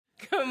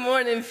Good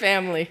morning,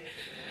 family.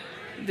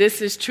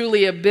 This is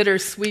truly a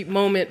bittersweet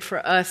moment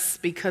for us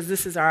because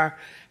this is our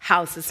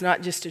house. It's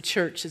not just a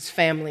church, it's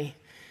family.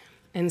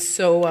 And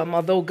so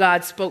although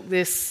God spoke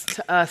this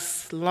to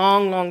us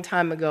long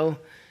time ago,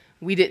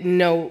 we didn't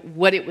know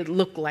what it would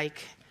look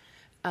like.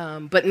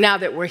 But now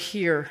that we're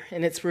here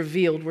and it's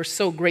revealed, we're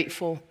so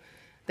grateful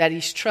that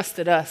He's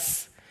trusted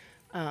us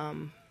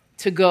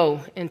to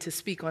go and to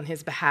speak on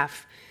His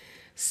behalf.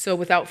 So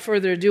without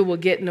further ado, we'll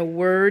get in a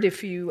word.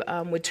 If you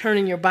would turn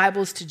in your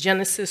Bibles to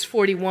Genesis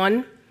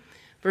 41,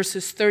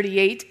 verses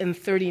 38 and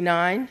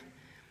 39.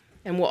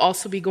 And we'll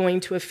also be going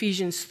to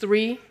Ephesians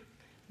 3,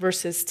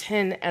 verses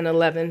 10 and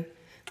 11.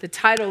 The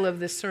title of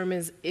this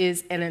sermon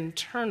is An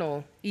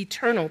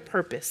Eternal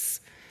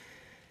Purpose.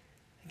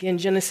 Again,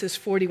 Genesis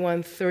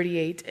 41,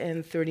 38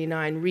 and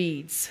 39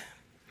 reads,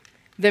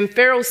 Then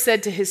Pharaoh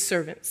said to his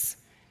servants,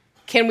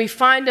 Can we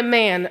find a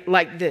man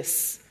like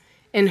this,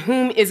 in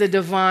whom is a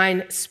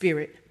divine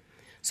spirit?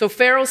 So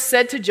Pharaoh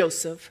said to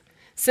Joseph,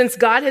 Since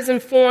God has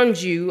informed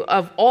you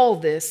of all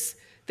this,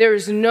 there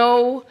is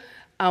no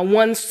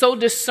one so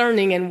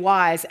discerning and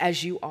wise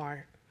as you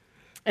are.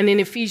 And in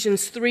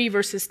Ephesians 3,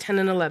 verses 10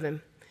 and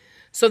 11,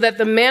 so that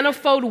the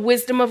manifold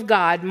wisdom of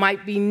God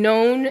might be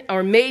known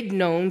or made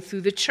known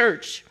through the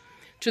church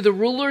to the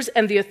rulers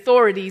and the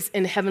authorities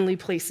in heavenly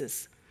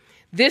places.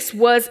 This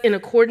was in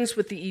accordance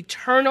with the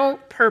eternal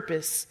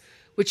purpose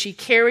which He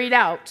carried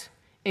out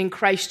in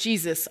Christ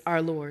Jesus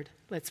our Lord.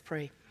 Let's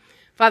pray.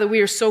 Father, we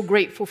are so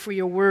grateful for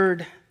your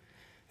word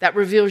that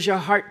reveals your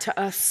heart to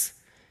us.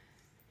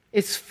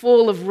 It's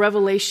full of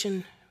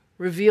revelation,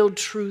 revealed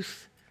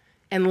truth,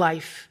 and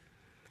life.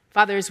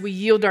 Father, as we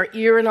yield our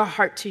ear and our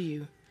heart to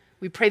you,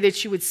 we pray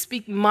that you would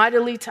speak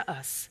mightily to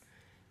us.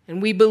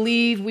 And we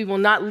believe we will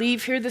not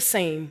leave here the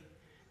same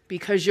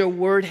because your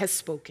word has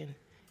spoken.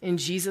 In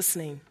Jesus'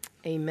 name,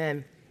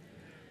 amen.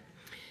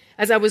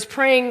 As I was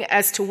praying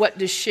as to what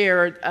to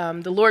share,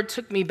 the Lord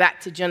took me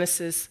back to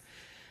Genesis.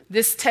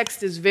 This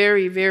text is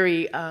very,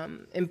 very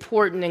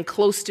important and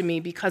close to me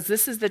because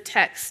this is the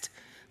text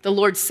the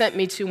Lord sent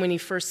me to when He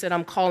first said,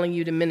 I'm calling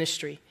you to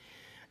ministry.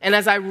 And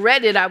as I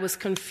read it, I was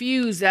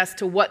confused as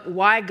to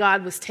why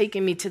God was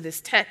taking me to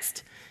this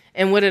text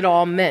and what it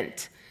all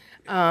meant.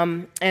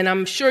 And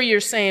I'm sure you're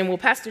saying, well,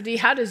 Pastor D,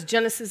 how does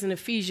Genesis and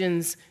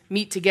Ephesians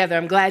meet together?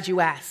 I'm glad you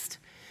asked.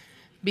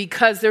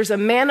 Because there's a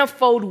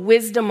manifold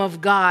wisdom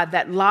of God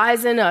that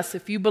lies in us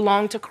if you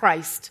belong to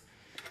Christ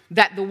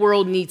that the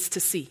world needs to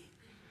see.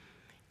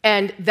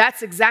 And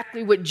that's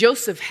exactly what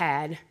Joseph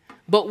had,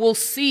 but we'll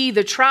see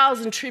the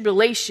trials and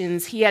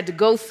tribulations he had to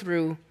go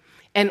through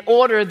in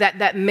order that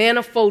that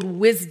manifold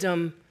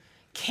wisdom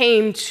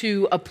came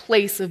to a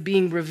place of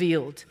being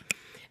revealed.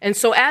 And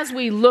so as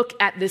we look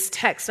at this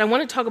text, I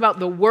want to talk about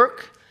the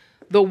work,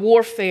 the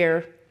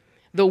warfare,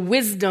 the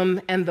wisdom,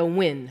 and the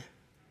win.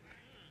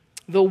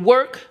 The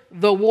work,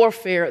 the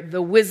warfare,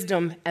 the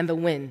wisdom, and the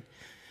win.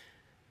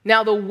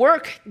 Now, the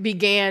work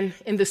began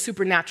in the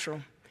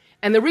supernatural.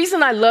 And the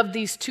reason I love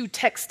these two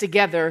texts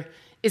together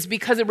is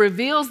because it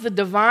reveals the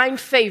divine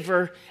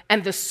favor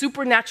and the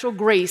supernatural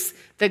grace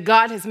that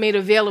God has made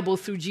available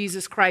through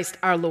Jesus Christ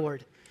our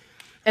Lord.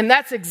 And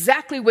that's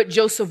exactly what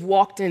Joseph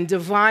walked in,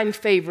 divine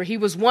favor. He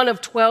was one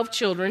of 12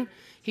 children.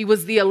 He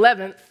was the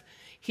 11th.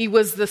 He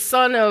was the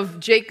son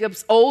of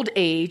Jacob's old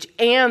age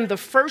and the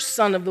first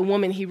son of the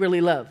woman he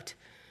really loved.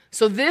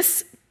 So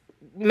this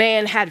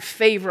man had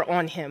favor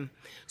on him.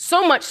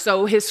 So much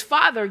so, his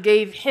father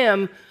gave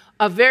him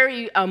a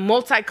very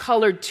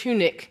multicolored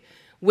tunic,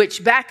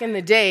 which back in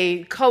the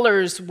day,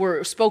 colors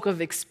spoke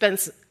of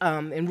expense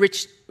and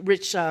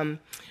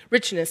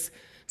richness.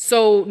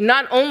 So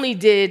not only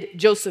did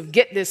Joseph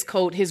get this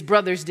coat, his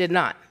brothers did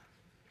not.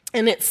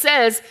 And it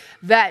says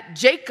that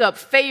Jacob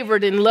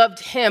favored and loved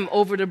him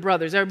over the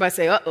brothers. Everybody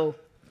say, uh-oh.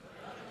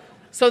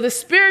 So the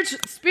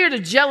spirit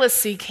of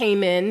jealousy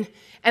came in,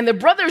 and the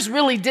brothers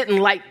really didn't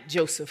like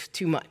Joseph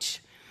too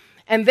much.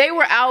 And they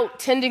were out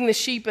tending the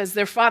sheep as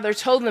their father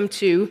told them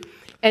to,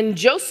 and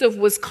Joseph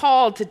was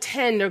called to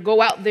tend or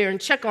go out there and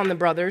check on the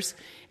brothers,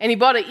 and he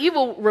brought an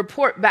evil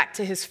report back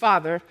to his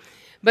father.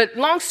 But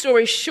long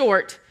story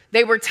short,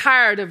 they were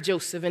tired of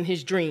Joseph and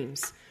his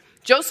dreams.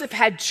 Joseph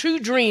had two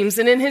dreams,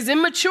 and in his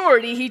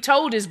immaturity, he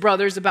told his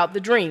brothers about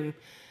the dream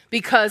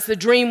because the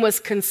dream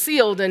was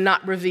concealed and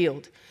not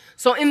revealed.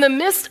 So in the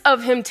midst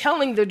of him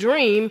telling the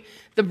dream,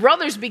 the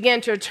brothers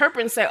began to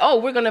interpret and say, oh,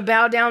 we're going to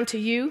bow down to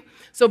you.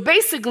 So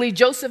basically,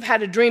 Joseph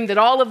had a dream that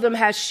all of them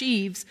had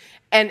sheaves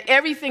and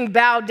everything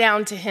bowed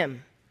down to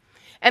him.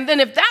 And then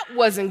if that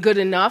wasn't good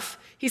enough,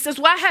 he says,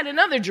 well, I had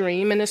another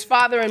dream, and his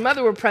father and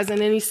mother were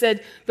present, and he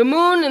said, the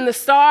moon and the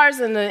stars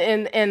and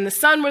the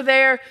sun were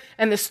there,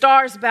 and the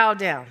stars bowed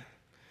down.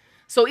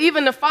 So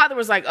even the father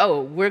was like,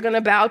 oh, we're going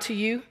to bow to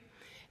you?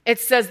 It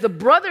says the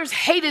brothers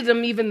hated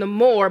him even the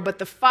more, but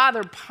the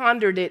father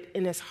pondered it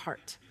in his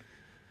heart.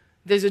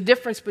 There's a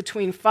difference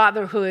between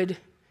fatherhood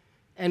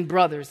and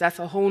brothers. That's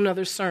a whole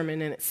nother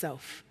sermon in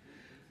itself.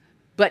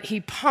 But he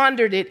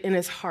pondered it in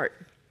his heart.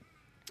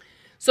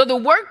 So the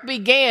work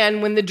began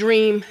when the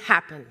dream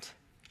happened.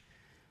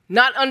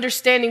 not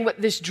understanding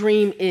what this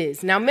dream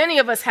is. Now, many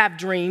of us have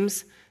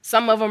dreams.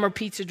 Some of them are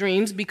pizza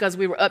dreams because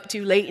we were up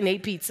too late and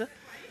ate pizza.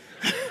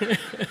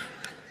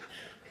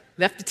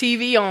 Left the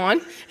TV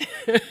on.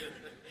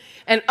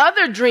 And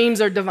other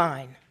dreams are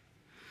divine.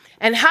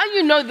 And how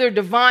you know they're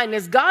divine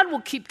is God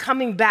will keep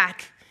coming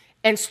back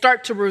and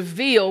start to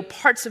reveal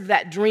parts of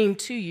that dream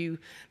to you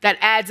that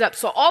adds up.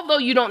 So although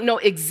you don't know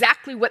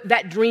exactly what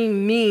that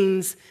dream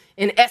means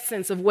in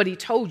essence of what he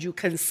told you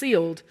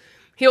concealed,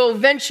 he'll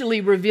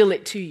eventually reveal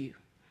it to you.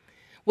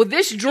 Well,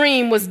 this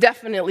dream was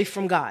definitely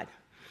from God.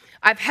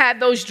 I've had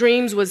those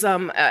dreams,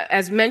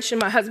 as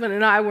mentioned, my husband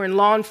and I were in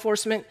law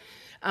enforcement.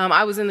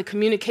 I was in the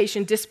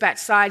communication dispatch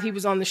side. He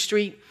was on the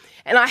street.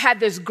 And I had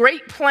this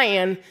great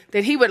plan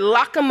that he would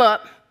lock them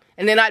up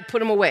and then I'd put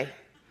them away.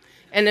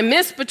 And the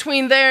midst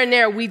between there and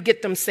there, we'd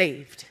get them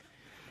saved.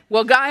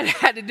 Well, God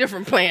had a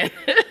different plan.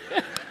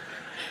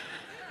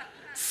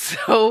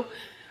 So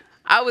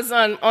I was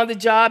on the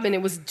job, and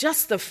it was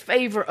just the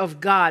favor of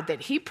God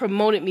that he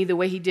promoted me the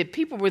way he did.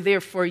 People were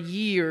there for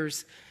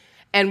years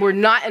and were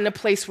not in the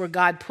place where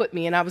God put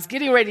me. And I was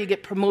getting ready to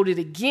get promoted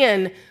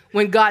again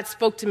when God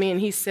spoke to me, and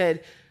he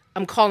said,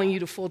 I'm calling you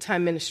to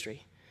full-time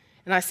ministry.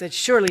 And I said,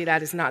 surely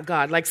that is not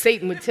God. Like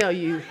Satan would tell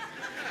you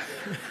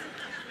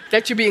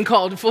that you're being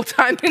called to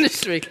full-time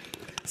ministry.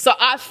 So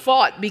I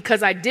fought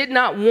because I did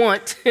not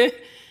want,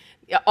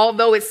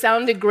 although it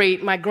sounded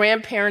great, my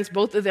grandparents,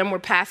 both of them were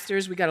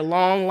pastors. We got a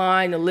long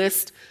line, a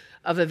list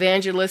of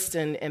evangelists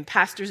and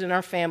pastors in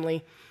our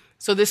family.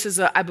 So this is,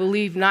 I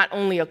believe, not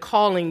only a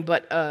calling,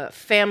 but a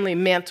family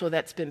mantle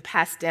that's been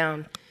passed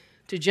down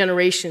to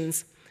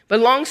generations.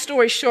 But long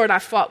story short, I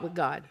fought with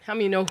God. How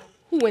many know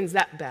who wins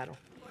that battle?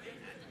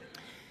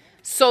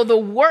 So the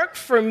work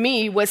for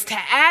me was to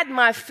add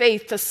my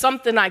faith to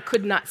something I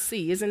could not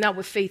see. Isn't that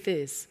what faith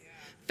is?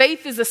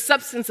 Faith is the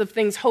substance of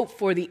things hoped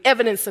for, the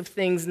evidence of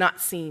things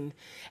not seen.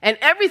 And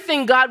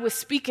everything God was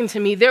speaking to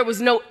me, there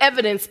was no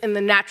evidence in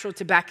the natural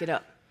to back it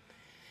up.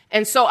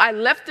 And so I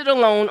left it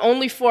alone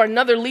only for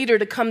another leader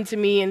to come to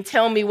me and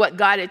tell me what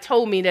God had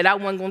told me that I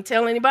wasn't going to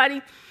tell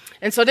anybody.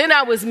 And so then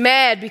I was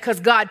mad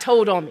because God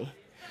told on me.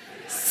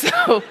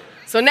 So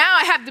now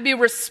I have to be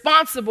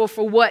responsible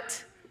for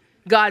what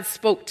God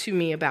spoke to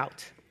me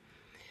about.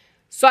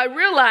 So I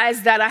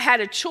realized that I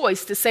had a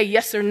choice to say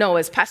yes or no,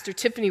 as Pastor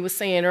Tiffany was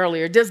saying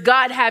earlier. Does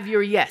God have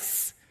your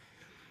yes?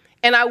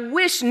 And I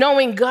wish,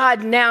 knowing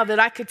God now,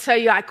 that I could tell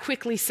you I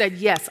quickly said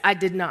yes. I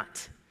did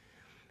not.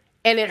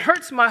 And it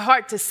hurts my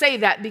heart to say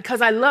that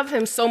because I love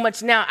him so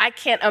much now, I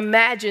can't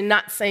imagine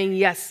not saying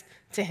yes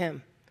to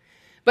him.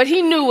 But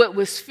he knew it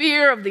was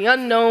fear of the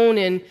unknown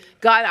and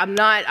God, I'm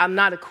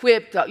not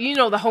equipped. You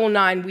know the whole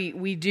nine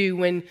we do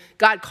when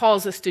God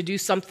calls us to do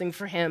something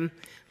for him,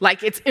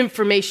 like it's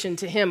information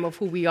to him of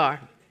who we are.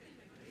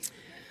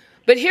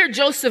 But here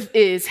Joseph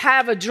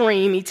have a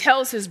dream. He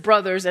tells his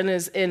brothers and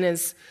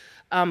his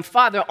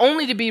father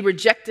only to be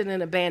rejected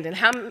and abandoned.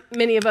 How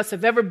many of us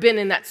have ever been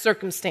in that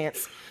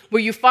circumstance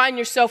where you find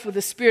yourself with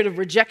a spirit of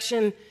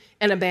rejection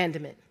and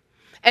abandonment?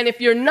 And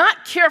if you're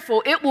not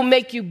careful, it will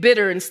make you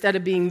bitter instead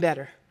of being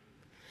better.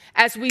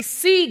 As we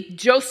see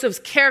Joseph's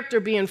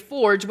character being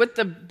forged, what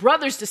the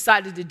brothers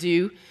decided to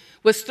do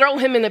was throw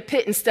him in a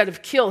pit instead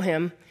of kill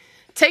him,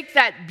 take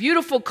that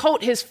beautiful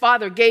coat his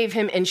father gave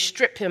him and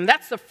strip him.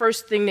 That's the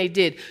first thing they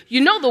did.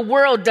 You know the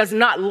world does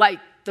not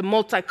like the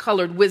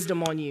multicolored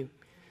wisdom on you.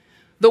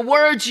 The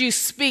words you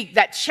speak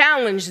that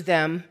challenge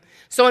them.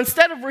 So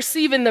instead of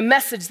receiving the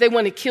message, they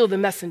want to kill the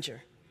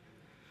messenger.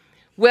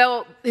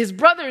 Well, his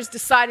brothers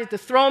decided to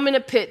throw him in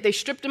a pit. They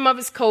stripped him of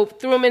his coat,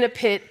 threw him in a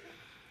pit,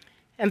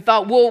 and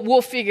thought,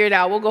 we'll figure it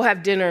out. We'll go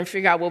have dinner and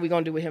figure out what we're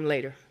going to do with him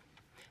later.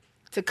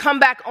 To come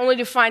back only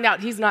to find out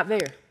he's not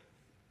there.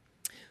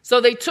 So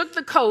they took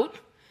the coat,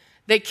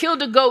 they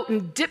killed a goat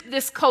and dipped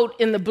this coat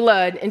in the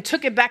blood and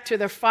took it back to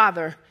their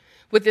father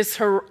with this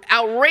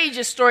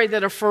outrageous story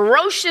that a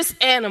ferocious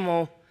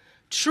animal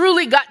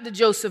truly got to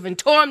Joseph and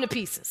tore him to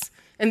pieces.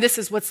 And this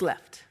is what's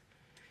left.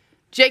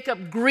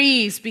 Jacob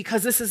grieves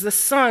because this is the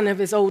son of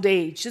his old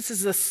age. This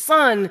is the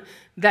son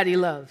that he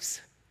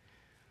loves.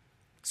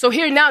 So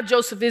here now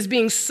Joseph is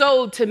being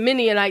sold to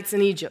Midianites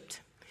in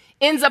Egypt,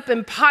 ends up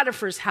in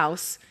Potiphar's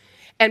house,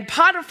 and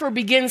Potiphar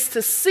begins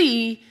to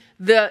see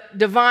the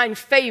divine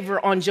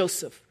favor on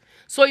Joseph.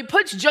 So he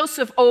puts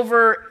Joseph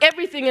over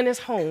everything in his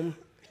home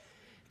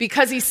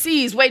because he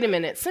sees, wait a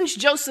minute, since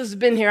Joseph's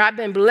been here, I've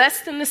been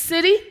blessed in the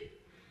city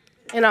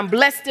and I'm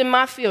blessed in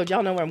my field.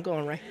 Y'all know where I'm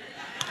going, right?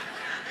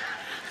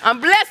 I'm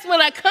blessed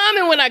when I come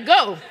and when I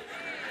go.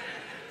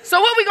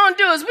 So what we're going to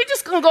do is we're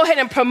just going to go ahead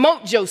and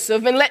promote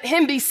Joseph and let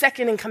him be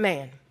second in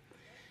command.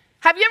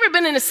 Have you ever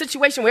been in a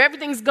situation where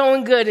everything's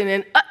going good and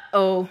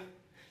then,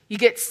 you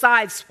get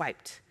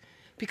sideswiped?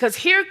 Because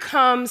here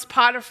comes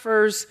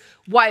Potiphar's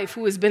wife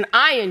who has been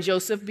eyeing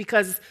Joseph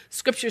because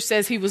scripture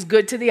says he was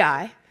good to the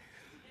eye.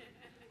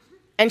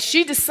 And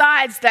she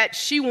decides that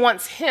she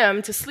wants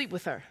him to sleep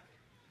with her.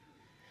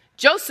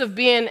 Joseph,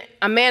 being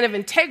a man of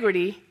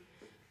integrity,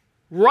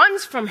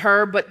 runs from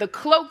her, but the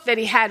cloak that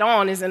he had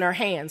on is in her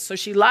hands. So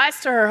she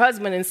lies to her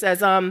husband and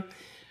says,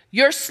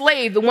 Your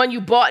slave, the one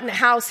you bought in the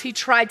house, he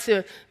tried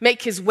to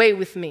make his way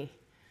with me.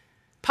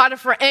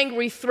 Potiphar,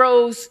 angry,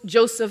 throws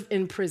Joseph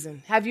in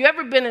prison. Have you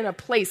ever been in a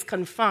place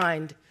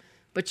confined,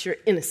 but you're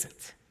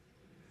innocent?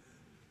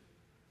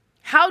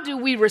 How do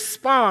we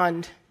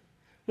respond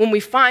when we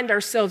find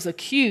ourselves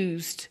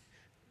accused,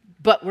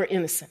 but we're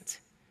innocent?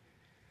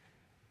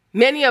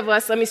 Many of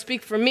us, let me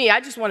speak for me, I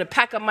just want to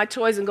pack up my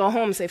toys and go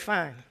home and say,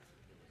 fine.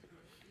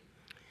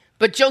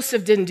 But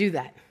Joseph didn't do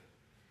that.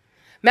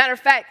 Matter of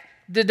fact,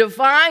 the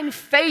divine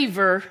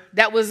favor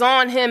that was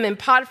on him in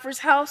Potiphar's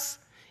house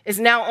is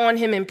now on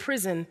him in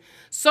prison,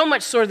 so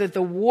much so that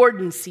the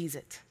warden sees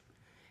it.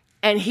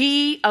 And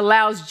he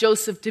allows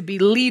Joseph to be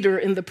leader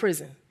in the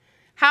prison.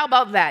 How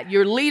about that?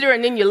 You're leader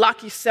and then you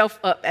lock yourself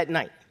up at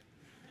night.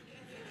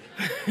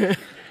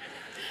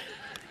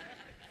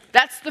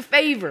 That's the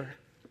favor.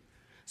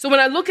 So when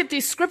I look at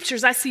these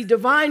scriptures, I see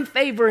divine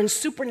favor and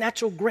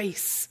supernatural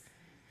grace.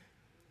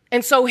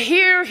 And so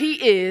here he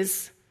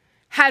is,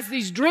 has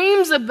these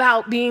dreams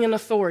about being an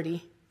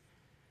authority.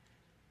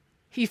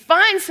 He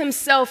finds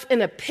himself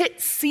in a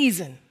pit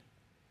season.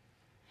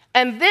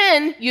 And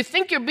then you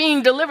think you're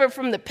being delivered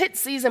from the pit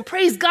season.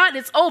 Praise God,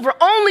 it's over,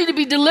 only to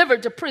be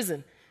delivered to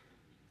prison.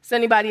 Is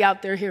anybody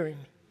out there hearing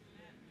me?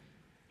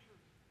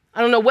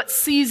 I don't know what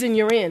season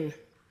you're in.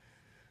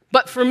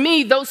 But for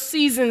me, those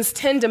seasons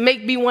tend to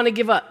make me want to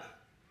give up.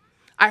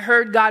 I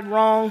heard God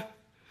wrong.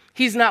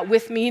 He's not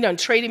with me. He done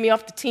traded me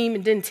off the team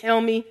and didn't tell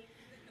me.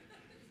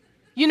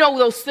 You know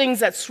those things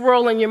that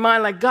swirl in your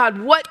mind like, God,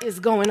 what is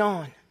going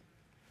on?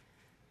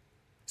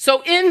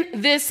 So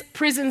in this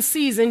prison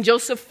season,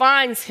 Joseph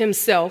finds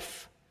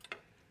himself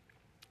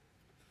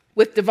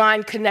with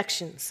divine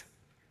connections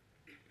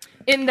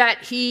in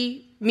that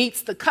he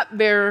meets the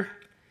cupbearer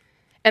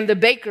and the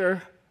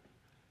baker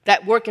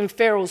that work in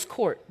Pharaoh's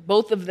court.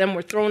 Both of them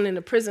were thrown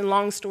into prison.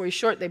 Long story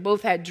short, they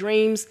both had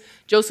dreams.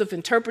 Joseph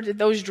interpreted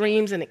those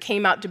dreams, and it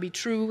came out to be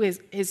true,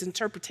 his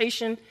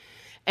interpretation.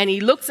 And he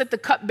looks at the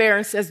cupbearer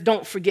and says,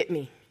 don't forget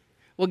me.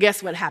 Well,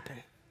 guess what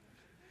happened?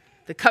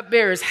 The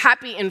cupbearer is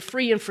happy and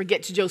free and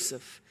forgets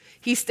Joseph.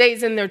 He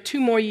stays in there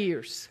 2 more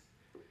years.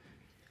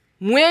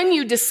 When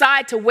you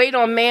decide to wait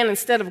on man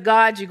instead of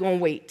God, you're going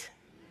to wait.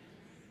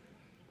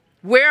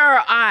 Where are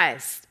our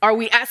eyes? Are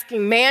we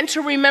asking man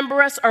to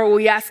remember us, or are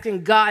we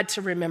asking God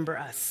to remember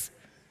us?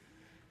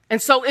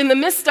 And so in the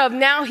midst of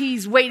now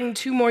he's waiting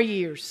 2 more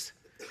years.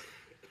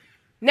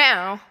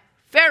 Now,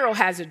 Pharaoh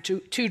has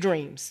two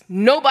dreams.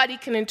 Nobody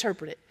can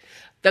interpret it.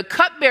 The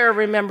cupbearer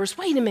remembers,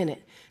 wait a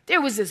minute,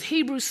 there was this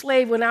Hebrew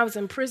slave when I was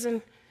in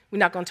prison. We're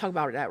not going to talk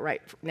about that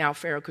right now,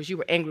 Pharaoh, because you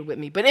were angry with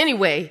me. But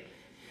anyway,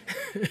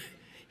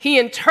 he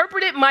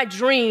interpreted my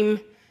dream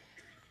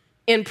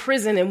in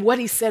prison, and what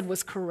he said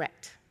was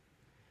correct.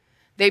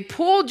 They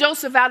pulled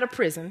Joseph out of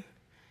prison,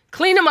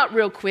 clean him up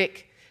real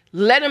quick,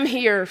 let him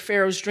hear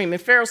Pharaoh's dream.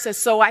 And Pharaoh says,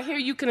 so I hear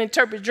you can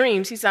interpret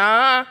dreams. He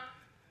said,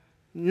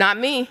 not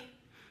me.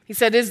 He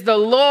said, it's the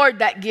Lord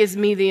that gives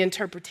me the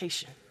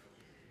interpretation.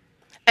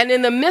 And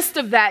in the midst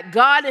of that,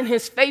 God in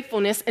his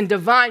faithfulness and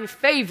divine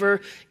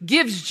favor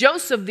gives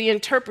Joseph the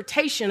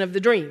interpretation of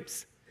the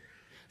dreams.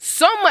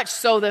 So much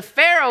so that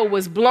Pharaoh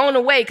was blown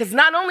away, because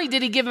not only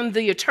did he give him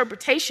the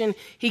interpretation,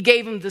 he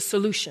gave him the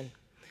solution.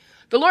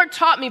 The Lord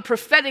taught me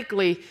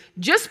prophetically,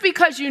 just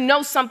because you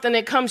know something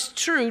that comes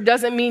true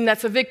doesn't mean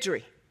that's a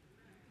victory.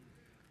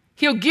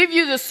 He'll give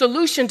you the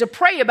solution to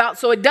pray about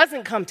so it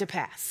doesn't come to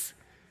pass.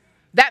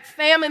 That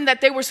famine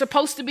that they were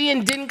supposed to be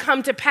in didn't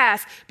come to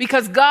pass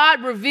because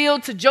God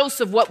revealed to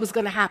Joseph what was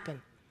going to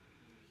happen.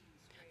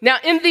 Now,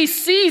 in these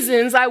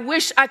seasons, I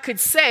wish I could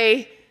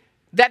say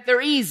that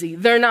they're easy.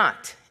 They're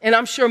not. And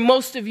I'm sure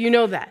most of you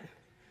know that.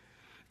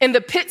 In the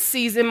pit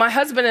season, my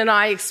husband and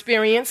I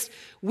experienced,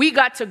 we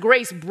got to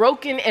grace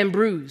broken and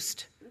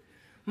bruised.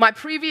 My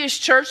previous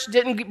church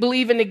didn't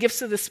believe in the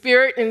gifts of the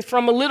Spirit, and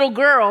from a little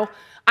girl,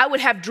 I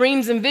would have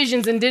dreams and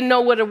visions and didn't know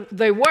what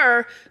they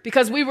were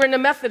because we were in a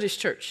Methodist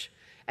church.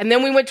 And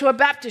then we went to a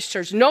Baptist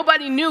church.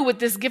 Nobody knew what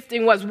this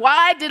gifting was.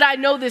 Why did I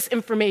know this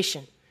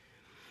information?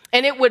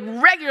 And it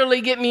would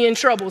regularly get me in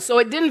trouble, so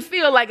it didn't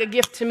feel like a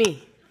gift to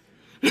me.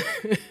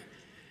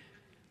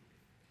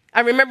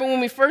 I remember when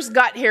we first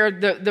got here,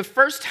 the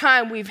first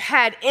time we've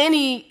had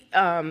any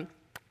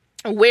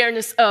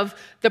awareness of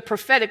the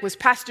prophetic was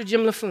Pastor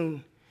Jim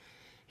LaFoon.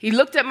 He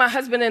looked at my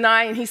husband and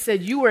I, and he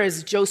said, you were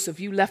as Joseph,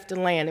 you left the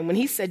land. And when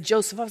he said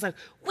Joseph, I was like,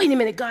 wait a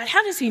minute, God,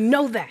 how does he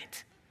know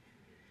that?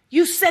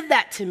 You said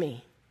that to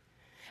me.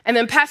 And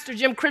then Pastor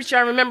Jim Critcher,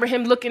 I remember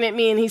him looking at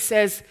me, and he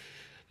says,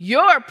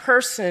 you're a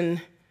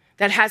person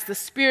that has the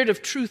spirit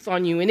of truth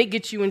on you, and it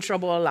gets you in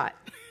trouble a lot.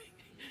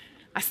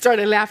 I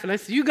started laughing. I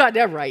said, you got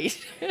that right.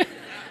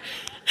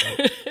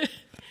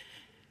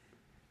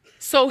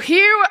 So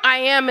here I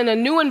am in a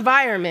new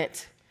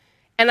environment,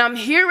 and I'm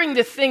hearing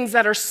the things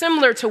that are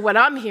similar to what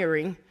I'm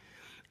hearing.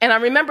 And I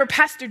remember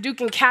Pastor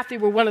Duke and Kathy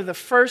were one of the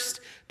first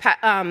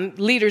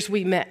leaders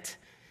we met.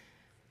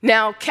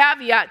 Now,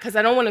 caveat, because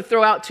I don't want to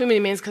throw out too many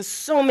names, because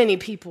so many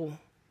people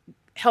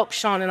helped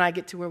Sean and I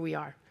get to where we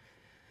are.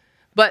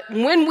 But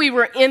when we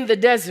were in the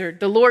desert,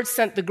 the Lord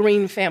sent the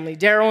Green family,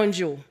 Daryl and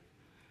Jewel.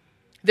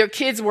 Their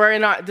kids were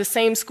in the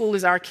same school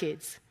as our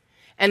kids.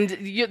 And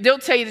they'll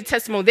tell you the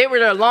testimony. They were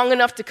there long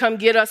enough to come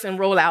get us and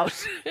roll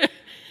out.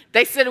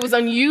 They said it was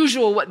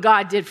unusual what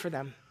God did for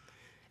them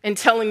and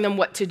telling them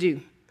what to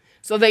do.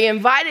 So they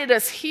invited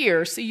us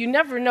here, so you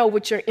never know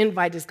what your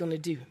invite is going to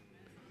do.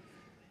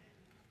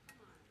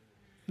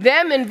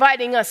 Them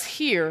inviting us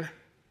here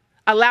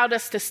allowed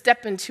us to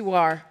step into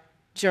our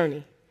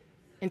journey,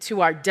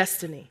 into our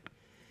destiny.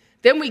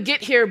 Then we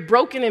get here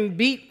broken and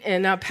beat,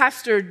 and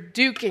Pastor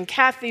Duke and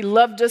Kathy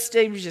loved us.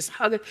 They were just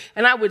hugging.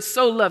 And I would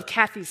so love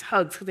Kathy's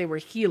hugs because they were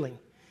healing.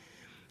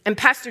 And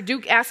Pastor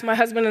Duke asked my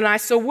husband and I,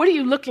 so what are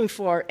you looking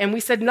for? And we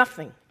said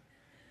nothing.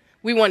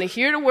 We want to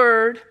hear the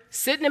word,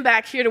 sit in the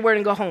back, hear the word,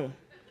 and go home.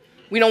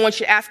 We don't want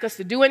you to ask us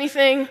to do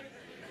anything.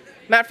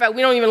 Matter of fact,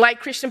 we don't even like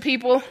Christian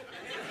people.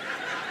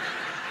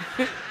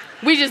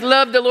 We just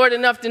love the Lord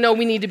enough to know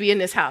we need to be in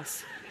this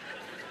house.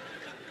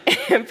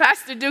 And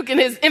Pastor Duke, in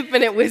his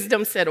infinite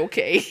wisdom, said,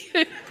 okay.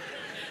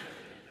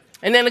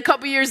 And then a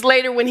couple years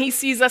later, when he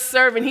sees us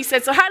serving, he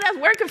said, so how's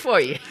that working for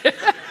you?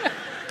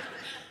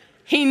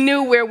 He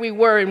knew where we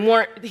were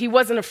and he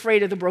wasn't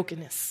afraid of the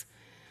brokenness.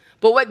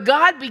 But what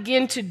God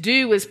began to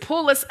do is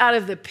pull us out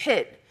of the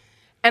pit.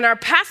 And our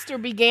pastor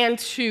began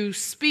to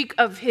speak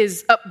of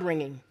his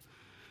upbringing.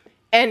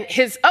 And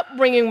his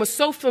upbringing was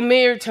so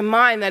familiar to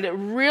mine that it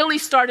really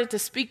started to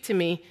speak to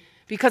me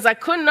because I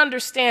couldn't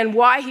understand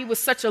why he was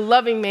such a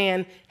loving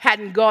man,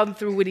 hadn't gone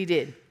through what he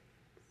did.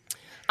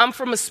 I'm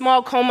from a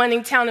small coal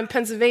mining town in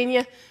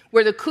Pennsylvania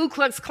where the Ku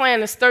Klux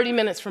Klan is 30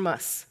 minutes from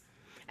us.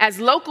 As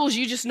locals,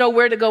 you just know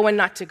where to go and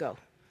not to go.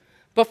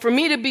 But for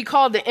me to be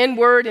called the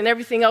N-word and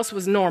everything else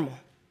was normal.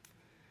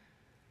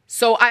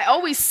 So I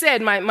always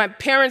said my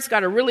parents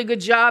got a really good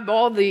job.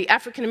 All the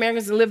African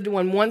Americans lived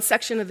in one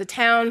section of the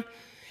town.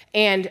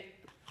 And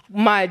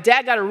my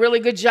dad got a really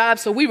good job,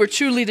 so we were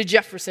truly the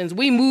Jeffersons.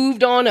 We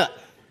moved on up.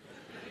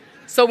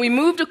 So we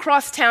moved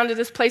across town to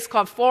this place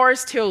called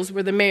Forest Hills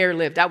where the mayor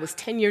lived. I was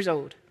 10 years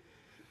old.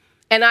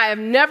 And I have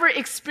never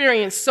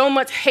experienced so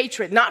much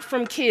hatred, not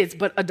from kids,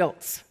 but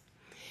adults.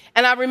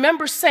 And I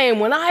remember saying,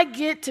 when I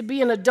get to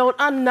be an adult,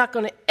 I'm not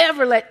going to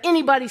ever let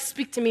anybody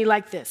speak to me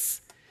like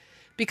this.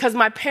 Because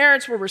my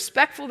parents were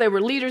respectful, they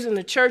were leaders in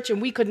the church,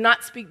 and we could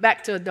not speak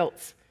back to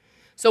adults.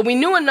 So we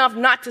knew enough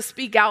not to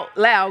speak out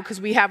loud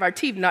because we have our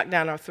teeth knocked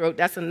down our throat.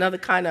 That's another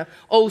kind of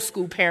old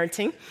school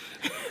parenting.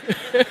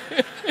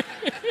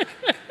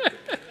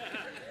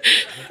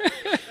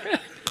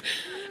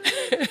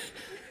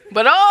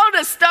 But all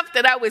the stuff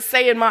that I would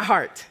say in my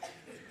heart,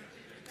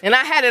 and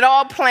I had it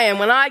all planned.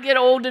 When I get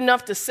old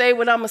enough to say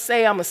what I'm going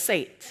to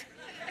say it.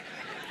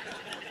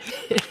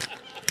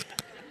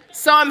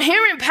 So I'm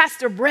hearing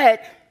Pastor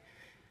Brett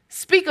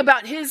speak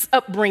about his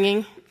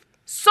upbringing,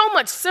 so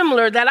much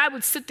similar that I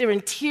would sit there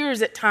in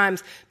tears at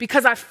times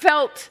because I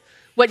felt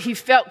what he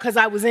felt because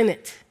I was in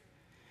it.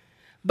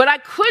 But I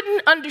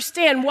couldn't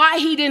understand why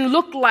he didn't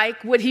look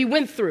like what he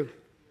went through,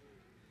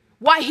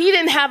 why he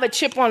didn't have a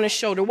chip on his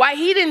shoulder, why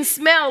he didn't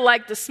smell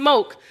like the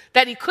smoke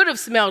that he could have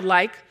smelled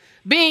like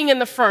being in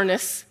the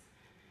furnace.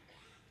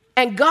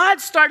 And God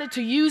started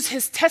to use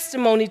his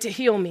testimony to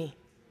heal me.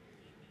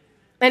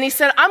 And he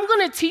said, I'm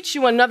going to teach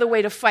you another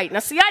way to fight. Now,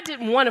 see, I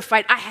didn't want to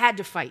fight. I had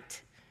to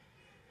fight.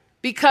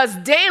 Because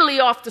daily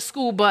off the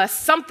school bus,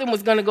 something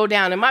was going to go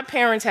down. And my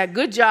parents had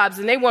good jobs,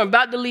 and they weren't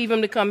about to leave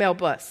him to come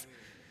help us.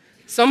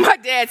 So my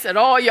dad said,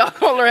 oh, y'all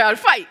going to learn how to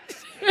fight.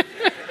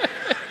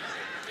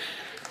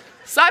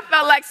 So I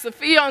felt like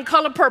Sophia on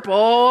Color Purple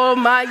all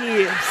my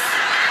years.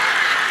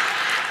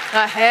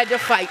 I had to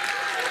fight.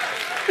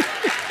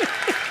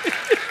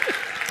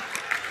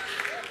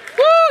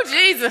 Woo,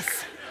 Jesus.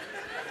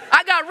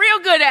 I got real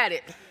good at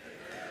it.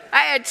 I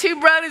had two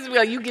brothers.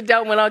 Well, you get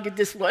that one, I'll get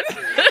this one.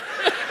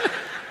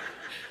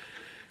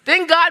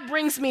 Then God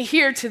brings me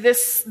here to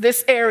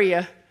this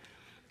area,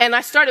 and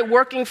I started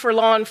working for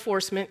law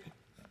enforcement,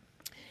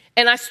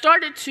 and I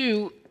started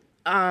to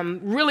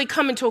really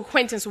come into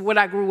acquaintance with what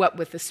I grew up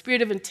with, the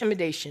spirit of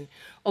intimidation,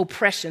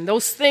 oppression,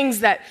 those things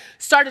that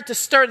started to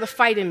stir the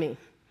fight in me.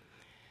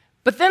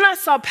 But then I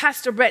saw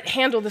Pastor Brett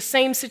handle the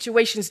same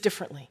situations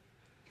differently.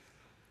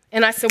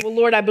 And I said, well,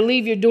 Lord, I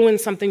believe you're doing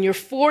something. You're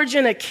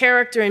forging a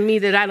character in me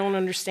that I don't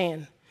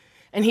understand.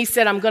 And he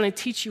said, I'm going to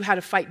teach you how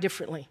to fight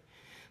differently.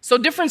 So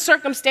different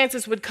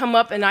circumstances would come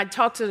up, and I'd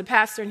talk to the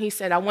pastor, and he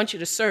said, I want you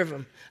to serve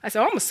him. I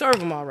said, I'm going to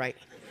serve him all right.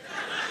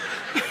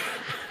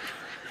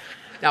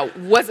 Now, it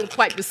wasn't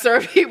quite the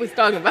serve he was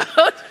talking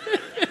about.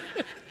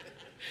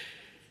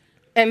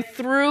 And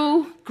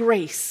through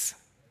grace,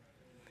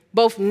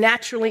 both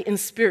naturally and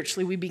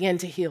spiritually, we began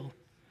to heal.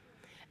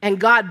 And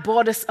God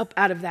brought us up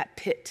out of that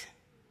pit.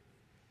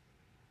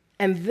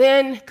 And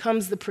then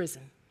comes the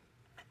prison.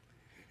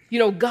 You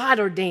know,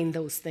 God ordained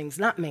those things,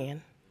 not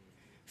man.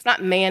 It's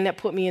not man that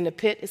put me in the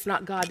pit. It's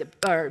not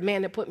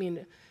man that put me in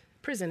the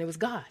prison. It was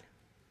God.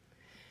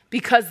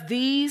 Because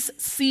these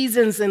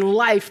seasons in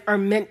life are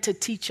meant to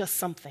teach us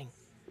something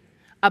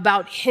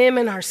about him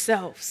and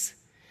ourselves.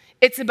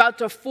 It's about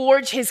to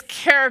forge his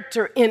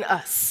character in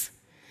us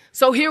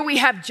So here we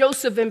have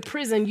Joseph in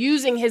prison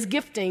using his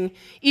gifting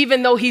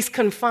even though he's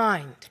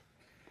confined.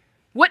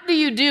 What do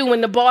you do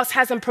when the boss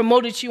hasn't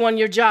promoted you on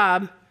your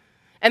job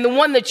and the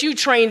one that you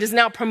trained is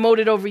now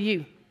promoted over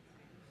you?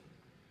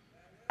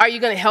 Are you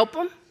going to help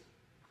him?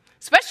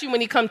 Especially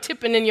when he come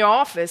tipping in your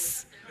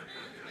office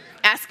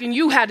asking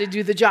you how to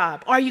do the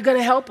job. Are you going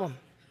to help him?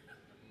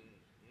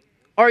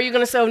 Or are you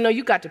going to say, oh, no,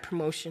 you got the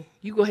promotion.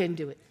 You go ahead and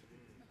do it.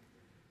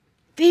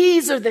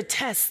 These are the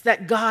tests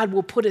that God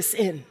will put us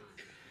in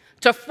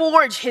to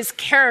forge his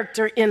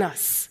character in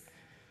us.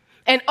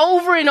 And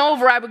over,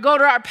 I would go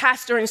to our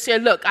pastor and say,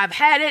 look, I've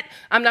had it.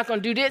 I'm not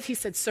going to do this. He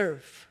said,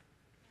 serve.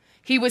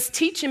 He was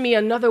teaching me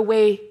another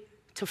way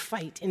to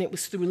fight, and it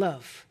was through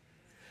love.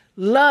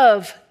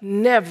 Love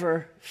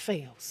never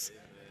fails.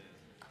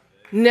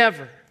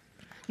 Never.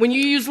 When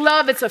you use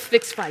love, it's a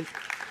fixed fight.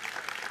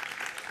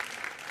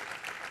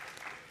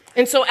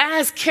 And so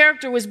as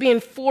character was being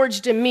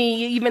forged in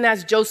me, even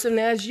as Joseph and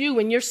as you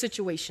in your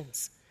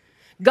situations,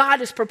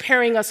 God is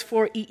preparing us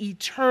for an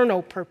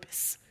eternal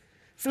purpose.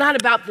 It's not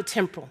about the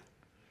temporal.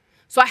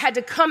 So I had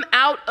to come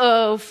out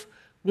of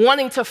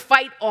wanting to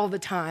fight all the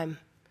time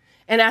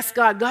and ask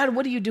God, God,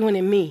 what are you doing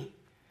in me?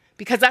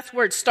 Because that's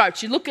where it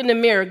starts. You look in the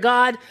mirror,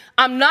 God,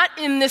 I'm not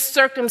in this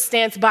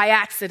circumstance by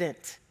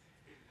accident.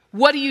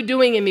 What are you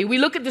doing in me? We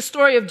look at the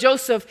story of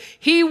Joseph.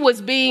 He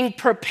was being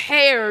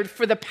prepared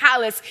for the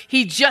palace.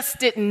 He just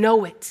didn't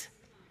know it.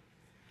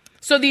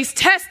 So these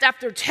test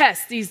after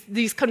test,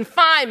 these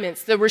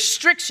confinements, the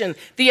restriction,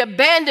 the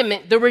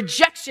abandonment, the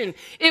rejection,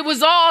 it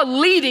was all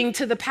leading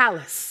to the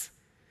palace.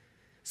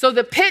 So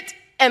the pit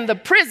and the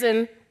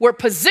prison were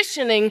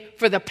positioning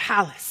for the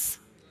palace.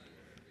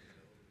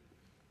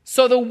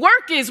 So the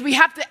work is we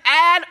have to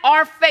add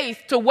our faith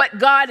to what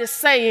God is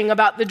saying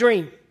about the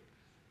dream.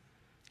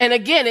 And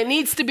again, it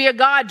needs to be a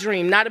God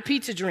dream, not a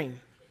pizza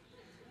dream.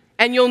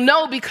 And you'll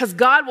know because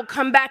God will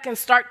come back and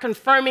start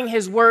confirming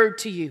his word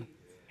to you.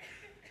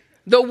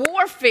 The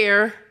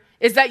warfare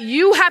is that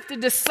you have to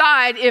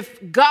decide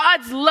if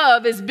God's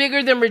love is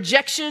bigger than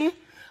rejection,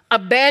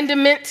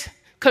 abandonment,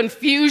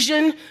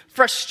 confusion,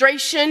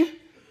 frustration,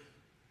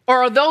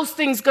 or are those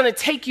things going to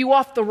take you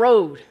off the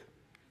road,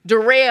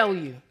 derail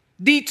you,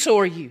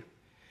 detour you?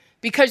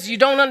 Because you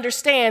don't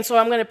understand, so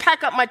I'm going to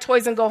pack up my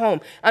toys and go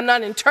home. I'm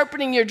not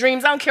interpreting your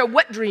dreams. I don't care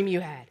what dream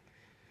you had.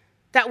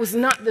 That was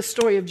not the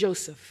story of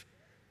Joseph.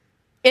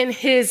 In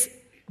his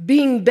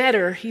being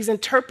better, he's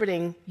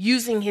interpreting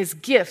using his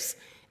gifts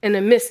in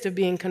the midst of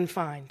being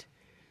confined.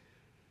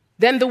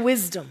 Then the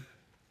wisdom.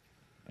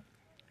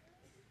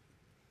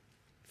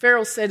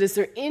 Pharaoh said, is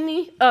there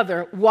any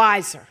other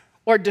wiser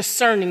or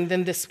discerning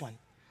than this one?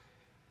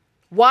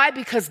 Why?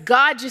 Because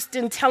God just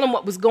didn't tell him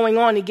what was going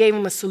on. He gave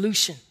him a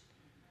solution.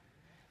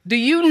 Do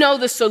you know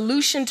the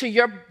solution to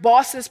your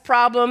boss's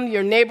problem,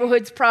 your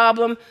neighborhood's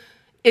problem,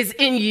 is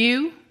in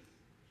you?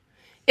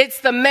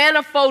 It's the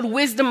manifold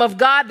wisdom of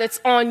God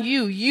that's on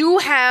you. You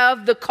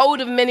have the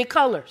coat of many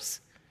colors.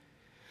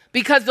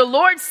 Because the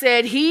Lord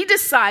said he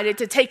decided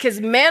to take his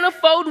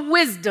manifold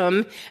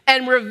wisdom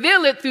and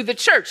reveal it through the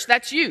church.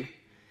 That's you.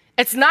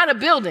 It's not a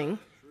building,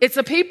 it's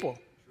a people.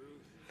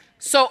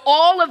 So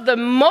all of the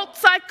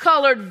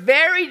multicolored,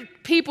 varied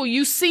people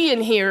you see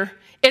in here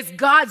is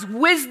God's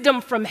wisdom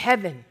from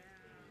heaven.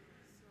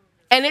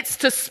 And it's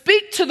to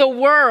speak to the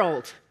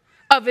world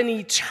of an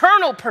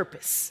eternal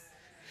purpose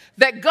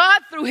that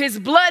God, through his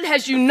blood,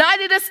 has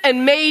united us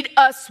and made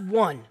us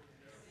one.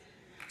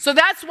 So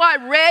that's why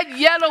red,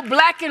 yellow,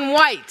 black, and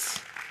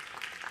white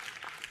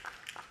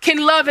can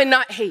love and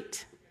not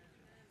hate.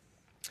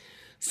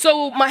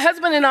 So my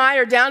husband and I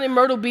are down in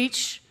Myrtle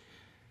Beach.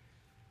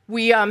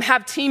 We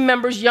have team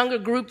members, younger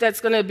group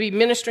that's going to be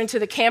ministering to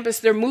the campus.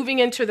 They're moving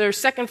into their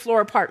second floor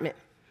apartment.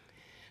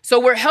 So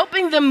we're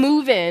helping them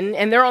move in,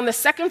 and they're on the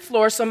second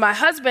floor. So my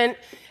husband,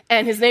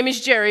 and his name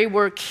is Jerry,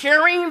 were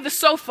carrying the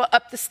sofa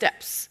up the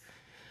steps.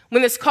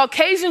 When this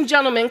Caucasian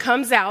gentleman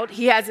comes out,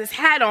 he has his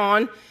hat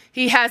on.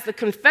 He has the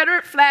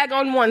Confederate flag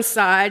on one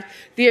side,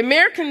 the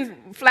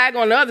American flag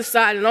on the other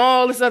side, and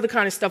all this other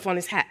kind of stuff on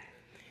his hat.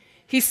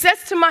 He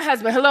says to my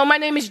husband, hello, my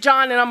name is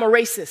John, and I'm a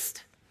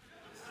racist.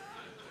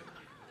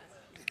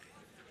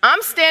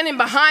 I'm standing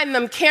behind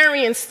them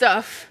carrying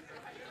stuff.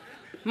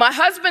 My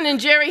husband and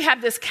Jerry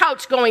have this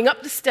couch going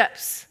up the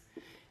steps.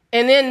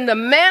 And in the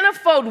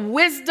manifold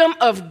wisdom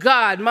of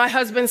God, my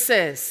husband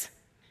says,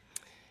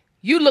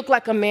 you look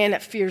like a man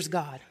that fears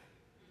God.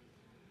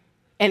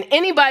 And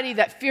anybody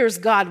that fears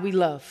God, we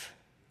love.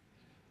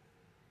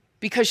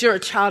 Because you're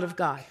a child of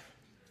God.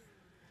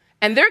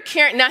 And they're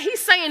carrying, now he's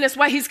saying this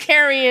while he's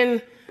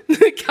carrying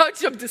the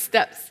couch up the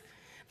steps.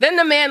 Then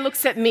the man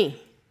looks at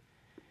me.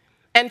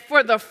 And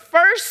for the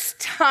first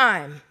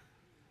time,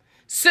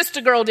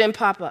 Sister Girl didn't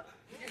pop up.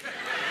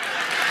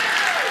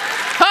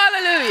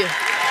 Hallelujah.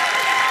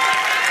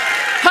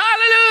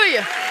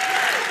 Hallelujah.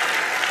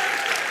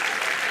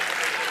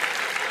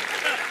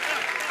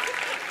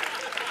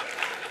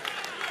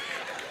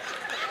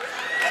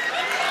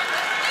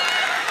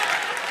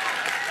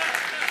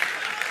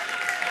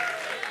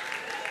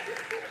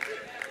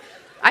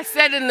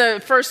 said in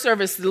the first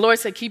service, the Lord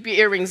said, keep your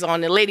earrings on.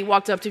 The lady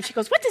walked up to me. She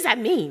goes, what does that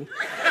mean?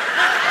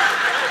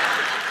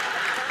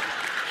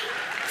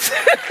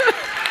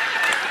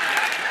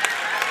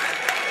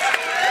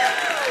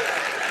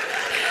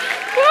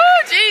 Woo,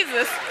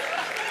 Jesus.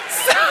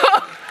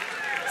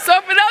 So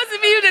for those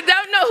of you that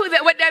don't know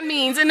what that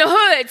means, in the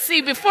hood,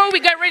 see, before we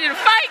got ready to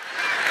fight,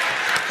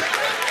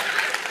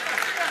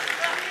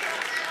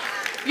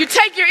 you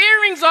take your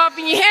earrings off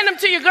and you hand them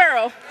to your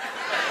girl.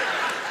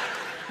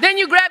 Then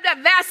you grab that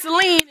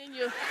Vaseline and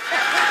you...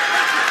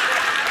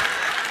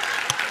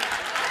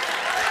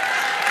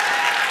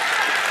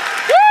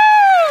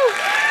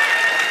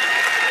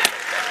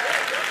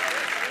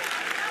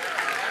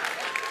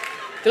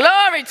 Woo!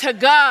 Glory to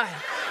God.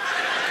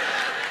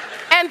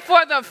 And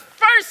for the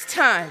first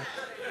time,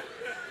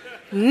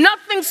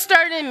 nothing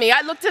stirred in me.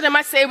 I looked at him,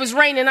 I said, it was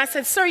raining. I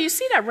said, sir, you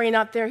see that rain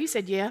out there? He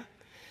said, yeah.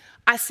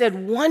 I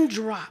said, one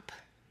drop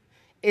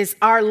is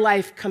our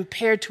life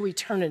compared to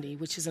eternity,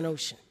 which is an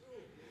ocean.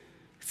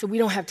 So we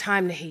don't have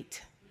time to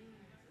hate.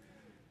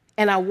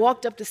 And I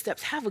walked up the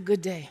steps, have a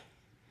good day.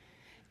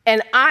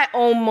 And I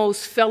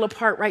almost fell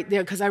apart right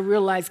there because I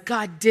realized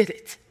God did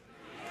it.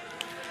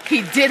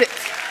 He did it.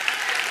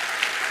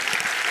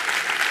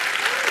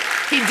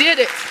 He did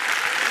it.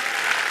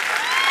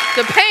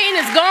 The pain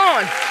is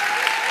gone.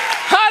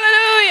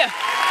 Hallelujah.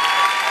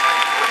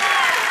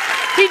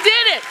 He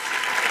did it.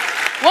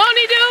 Won't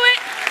he do it?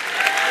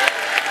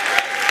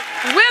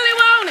 Will he,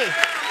 won't he?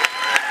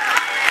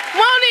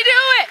 Won't he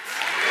do it?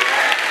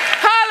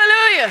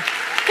 Hallelujah.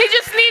 He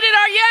just needed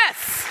our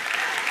yes.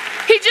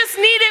 He just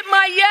needed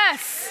my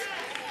yes.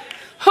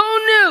 Who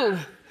knew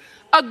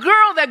a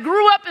girl that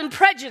grew up in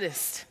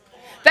prejudice,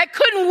 that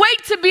couldn't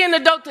wait to be an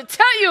adult to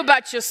tell you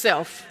about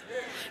yourself,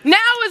 now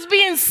is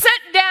being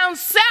sent down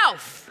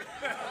south.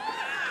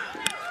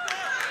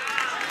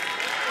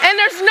 And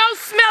there's no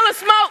smell of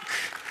smoke.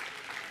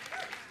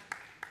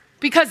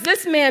 Because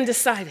this man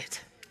decided,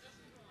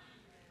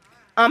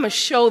 I'm going to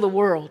show the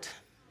world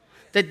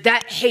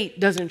that hate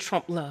doesn't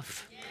trump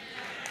love.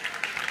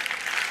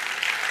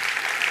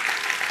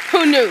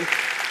 Who knew?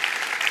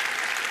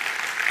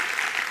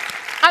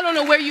 I don't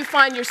know where you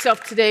find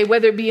yourself today,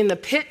 whether it be in the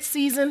pit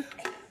season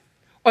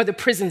or the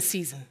prison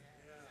season.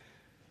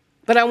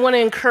 But I want to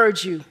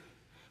encourage you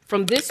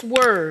from this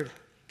word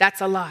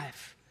that's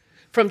alive,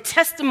 from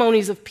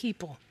testimonies of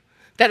people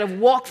that have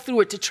walked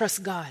through it to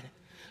trust God.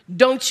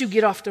 Don't you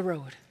get off the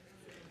road,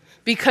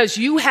 because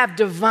you have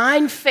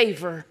divine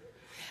favor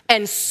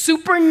and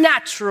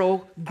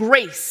supernatural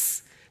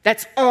grace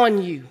that's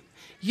on you.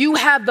 You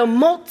have the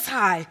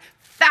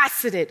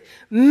multifaceted,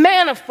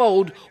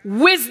 manifold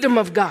wisdom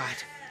of God.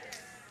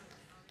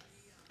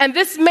 And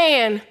this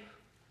man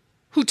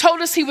who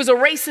told us he was a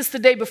racist the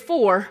day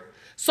before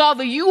saw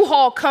the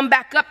U-Haul come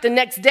back up the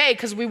next day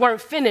because we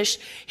weren't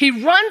finished. He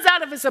runs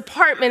out of his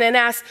apartment and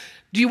asks,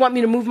 do you want me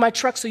to move my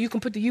truck so you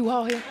can put the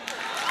U-Haul here?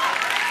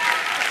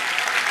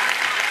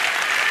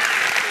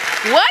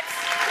 What?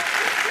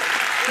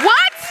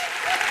 What?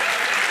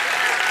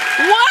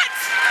 What?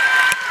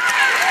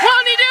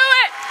 Won't he do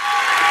it?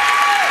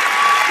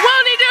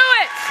 Won't he do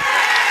it?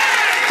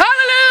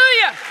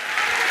 Hallelujah.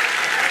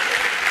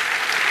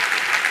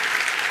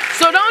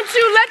 So don't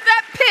you let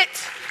that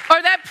pit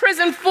or that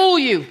prison fool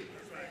you.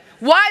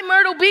 Why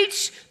Myrtle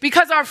Beach?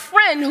 Because our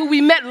friend who we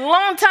met a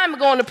long time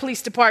ago in the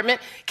police department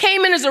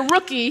came in as a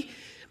rookie.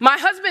 My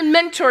husband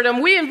mentored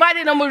him. We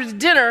invited him over to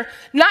dinner,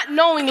 not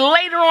knowing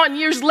later on,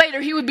 years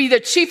later, he would be the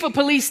chief of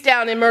police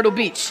down in Myrtle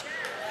Beach.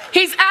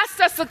 He's asked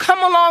us to come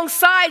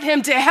alongside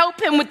him to help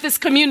him with this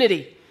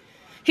community.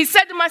 He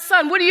said to my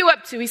son, what are you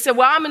up to? He said,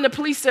 well, I'm in the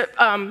police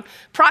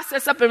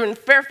process up in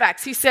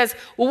Fairfax. He says,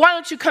 well, why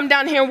don't you come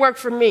down here and work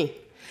for me?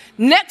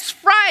 Next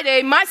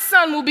Friday, my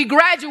son will be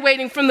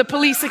graduating from the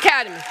police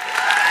academy.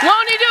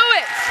 Won't he do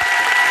it?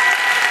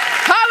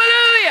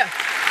 Hallelujah.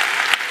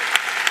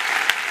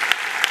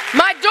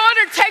 My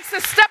daughter takes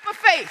a step of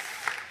faith,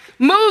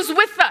 moves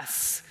with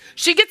us.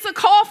 She gets a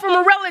call from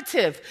a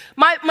relative.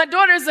 My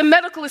daughter is a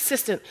medical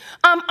assistant.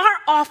 Our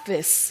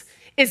office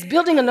is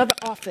building another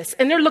office,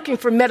 and they're looking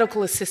for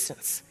medical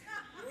assistants.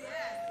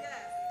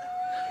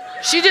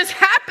 She just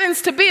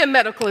happens to be a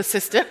medical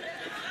assistant,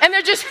 and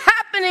they're just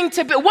happening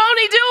to be. Won't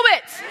he do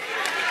it?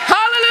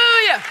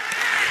 Hallelujah.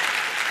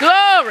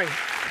 Glory.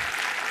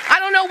 I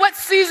don't know what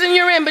season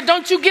you're in, but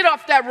don't you get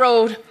off that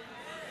road.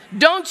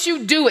 Don't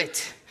you do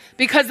it.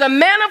 Because the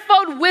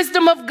manifold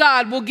wisdom of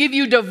God will give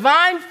you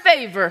divine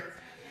favor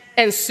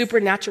and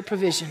supernatural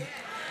provision.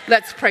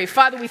 Let's pray.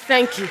 Father, we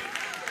thank you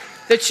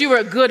that you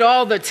are good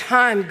all the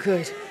time,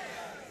 good.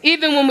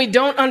 Even when we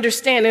don't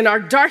understand in our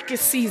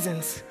darkest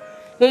seasons,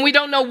 when we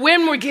don't know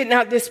when we're getting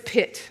out this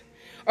pit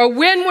or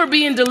when we're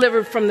being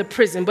delivered from the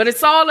prison, but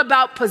it's all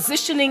about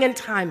positioning and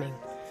timing.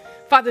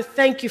 Father,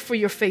 thank you for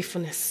your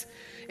faithfulness.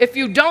 If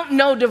you don't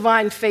know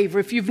divine favor,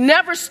 if you've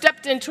never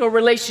stepped into a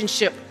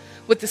relationship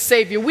with the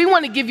Savior, we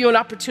want to give you an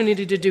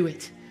opportunity to do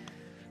it.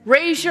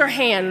 Raise your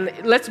hand.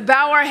 Let's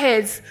bow our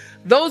heads.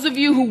 Those of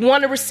you who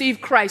want to receive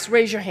Christ,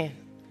 raise your hand.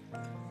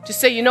 Just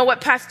say, you know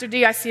what, Pastor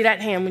D, I see that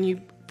hand. When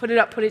you put it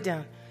up, put it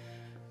down.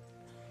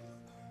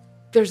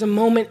 There's a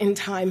moment in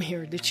time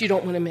here that you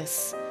don't want to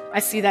miss. I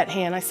see that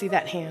hand. I see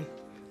that hand.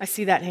 I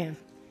see that hand.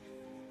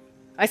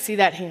 I see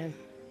that hand.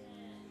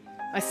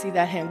 I see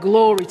that hand.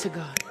 Glory to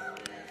God.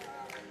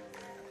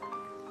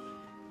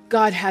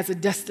 God has a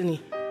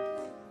destiny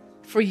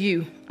for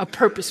you, a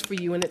purpose for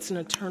you, and it's an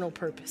eternal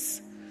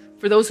purpose.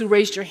 For those who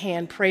raised your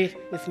hand, pray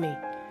with me.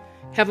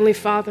 Heavenly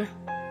Father,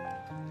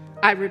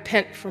 I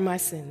repent for my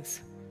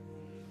sins,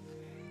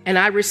 and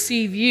I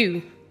receive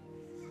you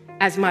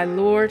as my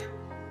Lord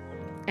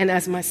and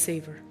as my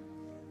Savior.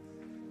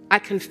 I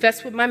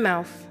confess with my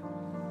mouth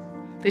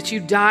that you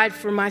died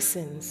for my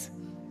sins,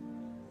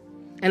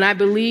 and I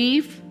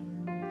believe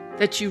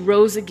that you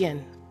rose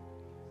again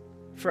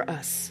for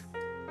us.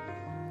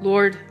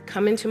 Lord,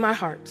 come into my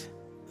heart,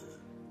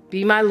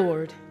 be my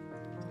Lord,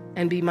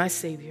 and be my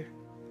Savior.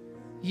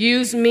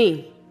 Use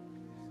me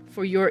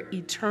for your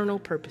eternal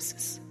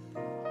purposes.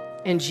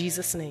 In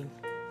Jesus' name,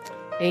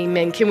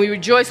 amen. Can we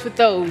rejoice with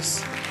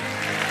those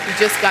who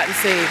just gotten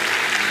saved?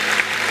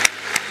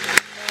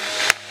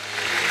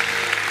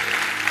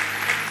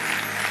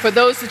 For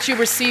those that you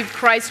received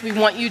Christ, we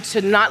want you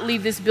to not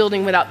leave this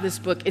building without this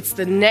book. It's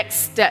the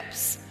next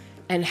steps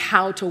and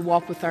how to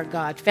walk with our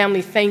God.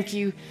 Family, thank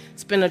you.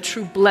 It's been a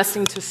true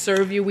blessing to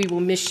serve you. We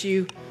will miss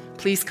you.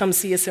 Please come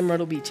see us in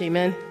Myrtle Beach.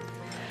 Amen.